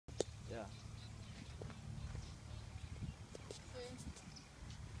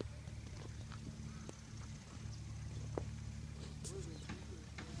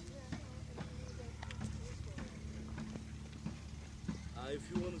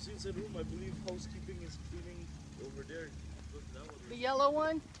one who's inside the room. I believe housekeeping is cleaning over there. Go to that one. The yellow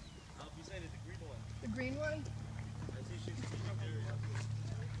one? Beside it, the green one. The green one? I see she's cleaning there.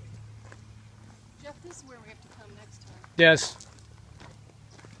 Jeff, this is where we have to come next time. Yes.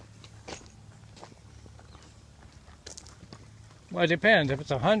 Well, it depends. If it's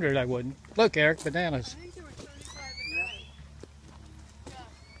 100, I wouldn't. Look, Eric, bananas. I think there were 35 at night. Yeah.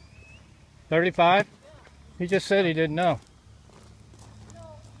 35? Yeah. He just said he didn't know. No,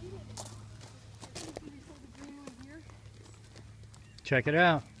 he didn't. I think when he saw the green one here. Check it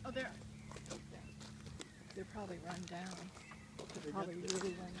out. Oh, there. They're probably run down. They're probably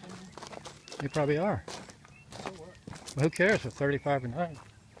really run down. They probably are. So what? Well, who cares if 35 a night?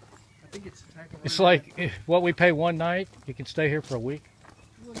 I think it's the type of It's like what we pay one night, you can stay here for a week.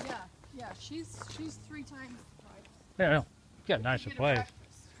 Well, yeah. She's 3 times the price. Yeah, no, you got a You nicer get place. breakfast.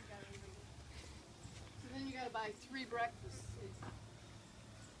 So then you got to buy 3 breakfasts. Yeah,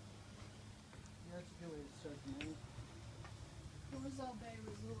 that's a good way to start the money. Rosal Bay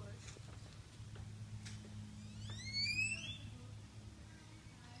Resort.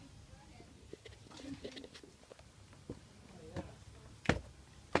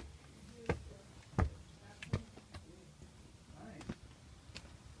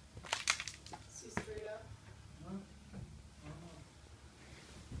 See straight up.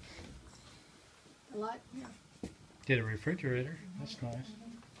 A lot, yeah. Get a refrigerator. That's nice.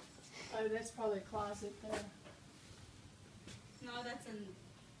 Oh, that's probably a closet there. No, that's in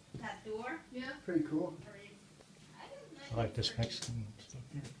that door. Yeah. Pretty cool. I like this Mexican stuff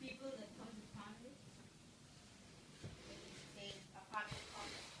here. People that come to Congress, they a pocket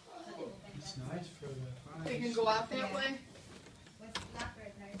closet. So they open It's that. nice for the They fries. can go out that way? Well, it's locked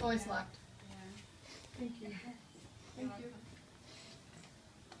right there. Oh, it's locked. Yeah. Thank you. Thank you.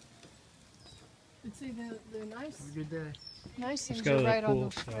 But see, the nice, Have a good day. nice things Let's go are to the right on pool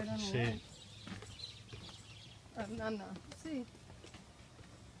the, stuff right on and the see. right. On the, see.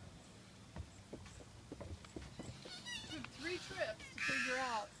 Took 3 trips to figure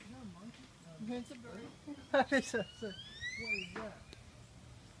out. It's a bird. What is that?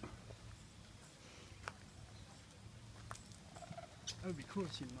 That would be cool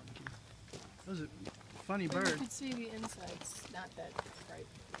to see a monkey. Those are funny But you bird. could see the insides, not that bright.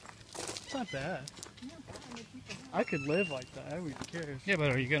 It's not bad. Yeah, I mean, people have. I could live like that. I wouldn't care. Yeah,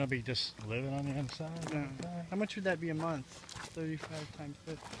 but are you going to be just living on the inside? No. How much would that be a month? 35 times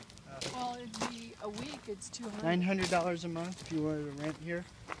 50. Well, it'd be a week, it's 200. $900 a month if you wanted to rent here.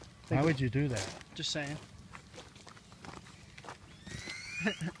 How would you do that? Just saying.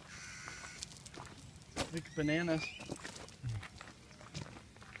 Look at bananas.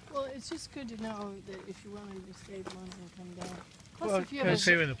 Well, it's just good to know that if you wanted to save money and come down. Plus, Well, if you have Let's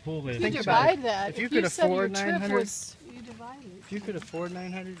see a, where the pool is. if you think divide so. that, If you if could you said your afford trip 900 was, you divide it. If you could afford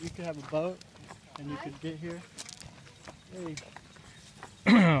 900, you could have a boat and you could get here. Hey,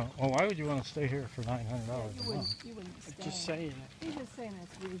 Well, why would you want to stay here for $900 You a month? wouldn't, you wouldn't stay. just saying it. He's just saying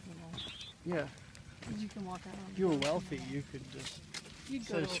that's reasonable. Yeah. 'Cause you can walk around. If you were wealthy, you could just You'd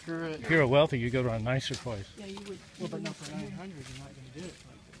go say to, screw it. If you're a wealthy, you go to a nicer place. yeah, you would. Well, you but not wouldn't for stay here. 900. You're not going to do it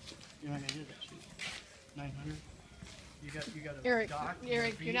like this. You're not going to do that shit. 900. You got a Eric, dock. and a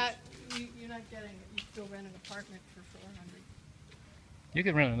Eric, you're beach. not, you're not getting it. You still rent an apartment for 400. You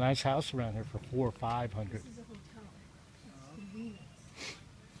can rent a nice house around here for $400 or $500. This is a hotel. It's convenience.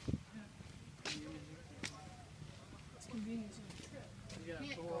 It's convenience on a trip. You got a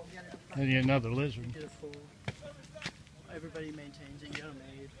Can't pool. go get an apartment. And you another lizard. You get a pool. Everybody maintains it. You got a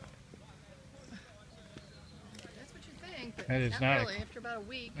maid. That's what you think, but That is not not a- really. After about a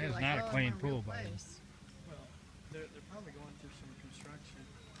week, that you're is like, not a oh, clean I want a real pool, by the way. place. Well, they're probably going through some construction.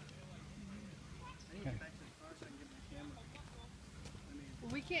 I need to get back to the car so I can get my camera. I mean,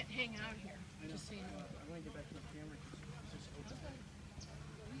 Well, we can't hang out here. I know. Just so you know. I want to get back to my camera because it's just open.